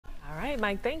right,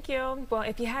 Mike, thank you. Well,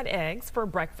 if you had eggs for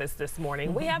breakfast this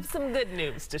morning, we have some good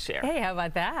news to share. Hey, how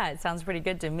about that? Sounds pretty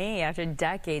good to me. After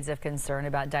decades of concern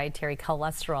about dietary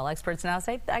cholesterol, experts now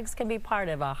say eggs can be part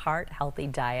of a heart-healthy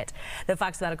diet. The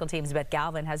Fox Medical team's Beth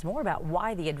Galvin has more about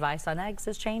why the advice on eggs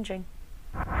is changing.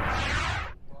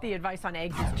 The advice on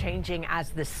eggs is changing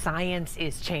as the science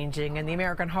is changing, and the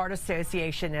American Heart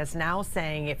Association is now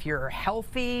saying if you're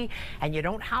healthy and you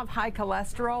don't have high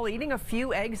cholesterol, eating a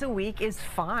few eggs a week is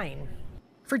fine.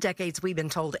 For decades, we've been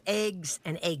told eggs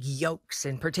and egg yolks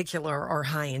in particular are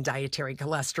high in dietary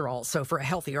cholesterol. So for a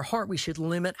healthier heart, we should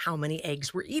limit how many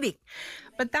eggs we're eating.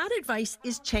 But that advice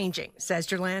is changing, says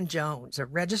Jerland Jones, a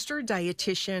registered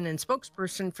dietitian and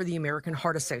spokesperson for the American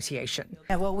Heart Association.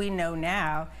 And what we know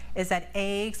now is that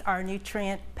eggs are a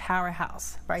nutrient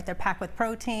powerhouse, right? They're packed with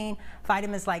protein,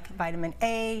 vitamins like vitamin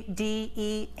A, D,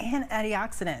 E, and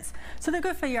antioxidants. So they're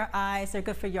good for your eyes, they're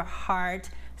good for your heart.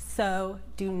 So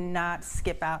do not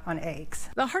skip out on eggs.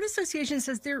 The Heart Association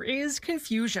says there is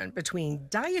confusion between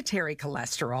dietary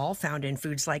cholesterol found in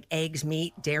foods like eggs,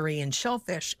 meat, dairy, and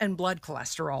shellfish, and blood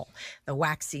cholesterol, the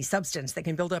waxy substance that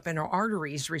can build up in our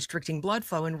arteries, restricting blood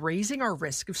flow and raising our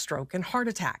risk of stroke and heart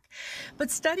attack. But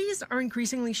studies are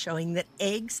increasingly showing that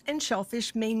eggs and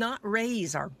shellfish may not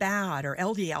raise our bad or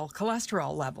LDL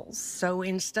cholesterol levels. So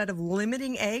instead of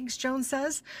limiting eggs, Jones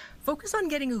says, focus on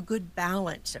getting a good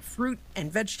balance of fruit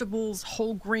and vegetables,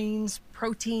 whole grains,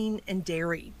 protein, and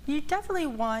dairy. You definitely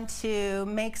want to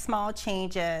make small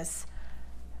changes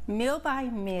meal by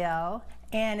meal,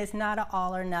 and it's not an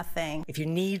all or nothing. If you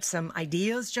need some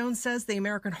ideas, Jones says, the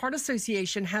American Heart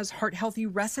Association has heart-healthy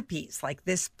recipes like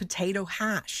this potato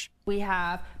hash. We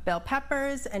have bell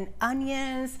peppers and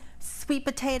onions. Sweet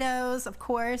potatoes, of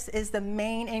course, is the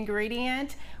main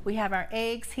ingredient. We have our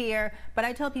eggs here, but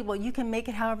I tell people you can make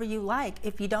it however you like.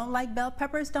 If you don't like bell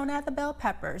peppers, don't add the bell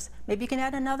peppers. Maybe you can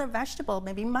add another vegetable,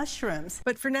 maybe mushrooms.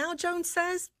 But for now, Jones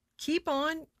says, keep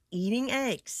on eating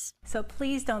eggs. So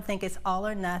please don't think it's all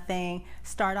or nothing.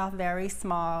 Start off very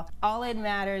small. All it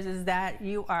matters is that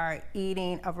you are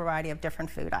eating a variety of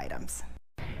different food items.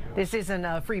 This isn't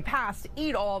a free pass to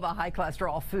eat all the high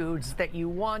cholesterol foods that you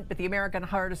want, but the American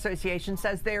Heart Association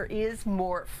says there is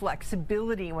more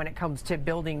flexibility when it comes to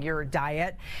building your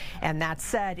diet. And that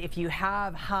said, if you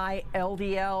have high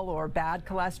LDL or bad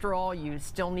cholesterol, you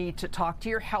still need to talk to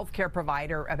your healthcare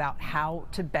provider about how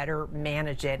to better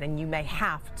manage it, and you may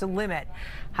have to limit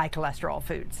high cholesterol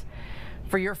foods.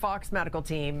 For your Fox Medical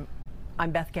team,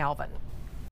 I'm Beth Galvin.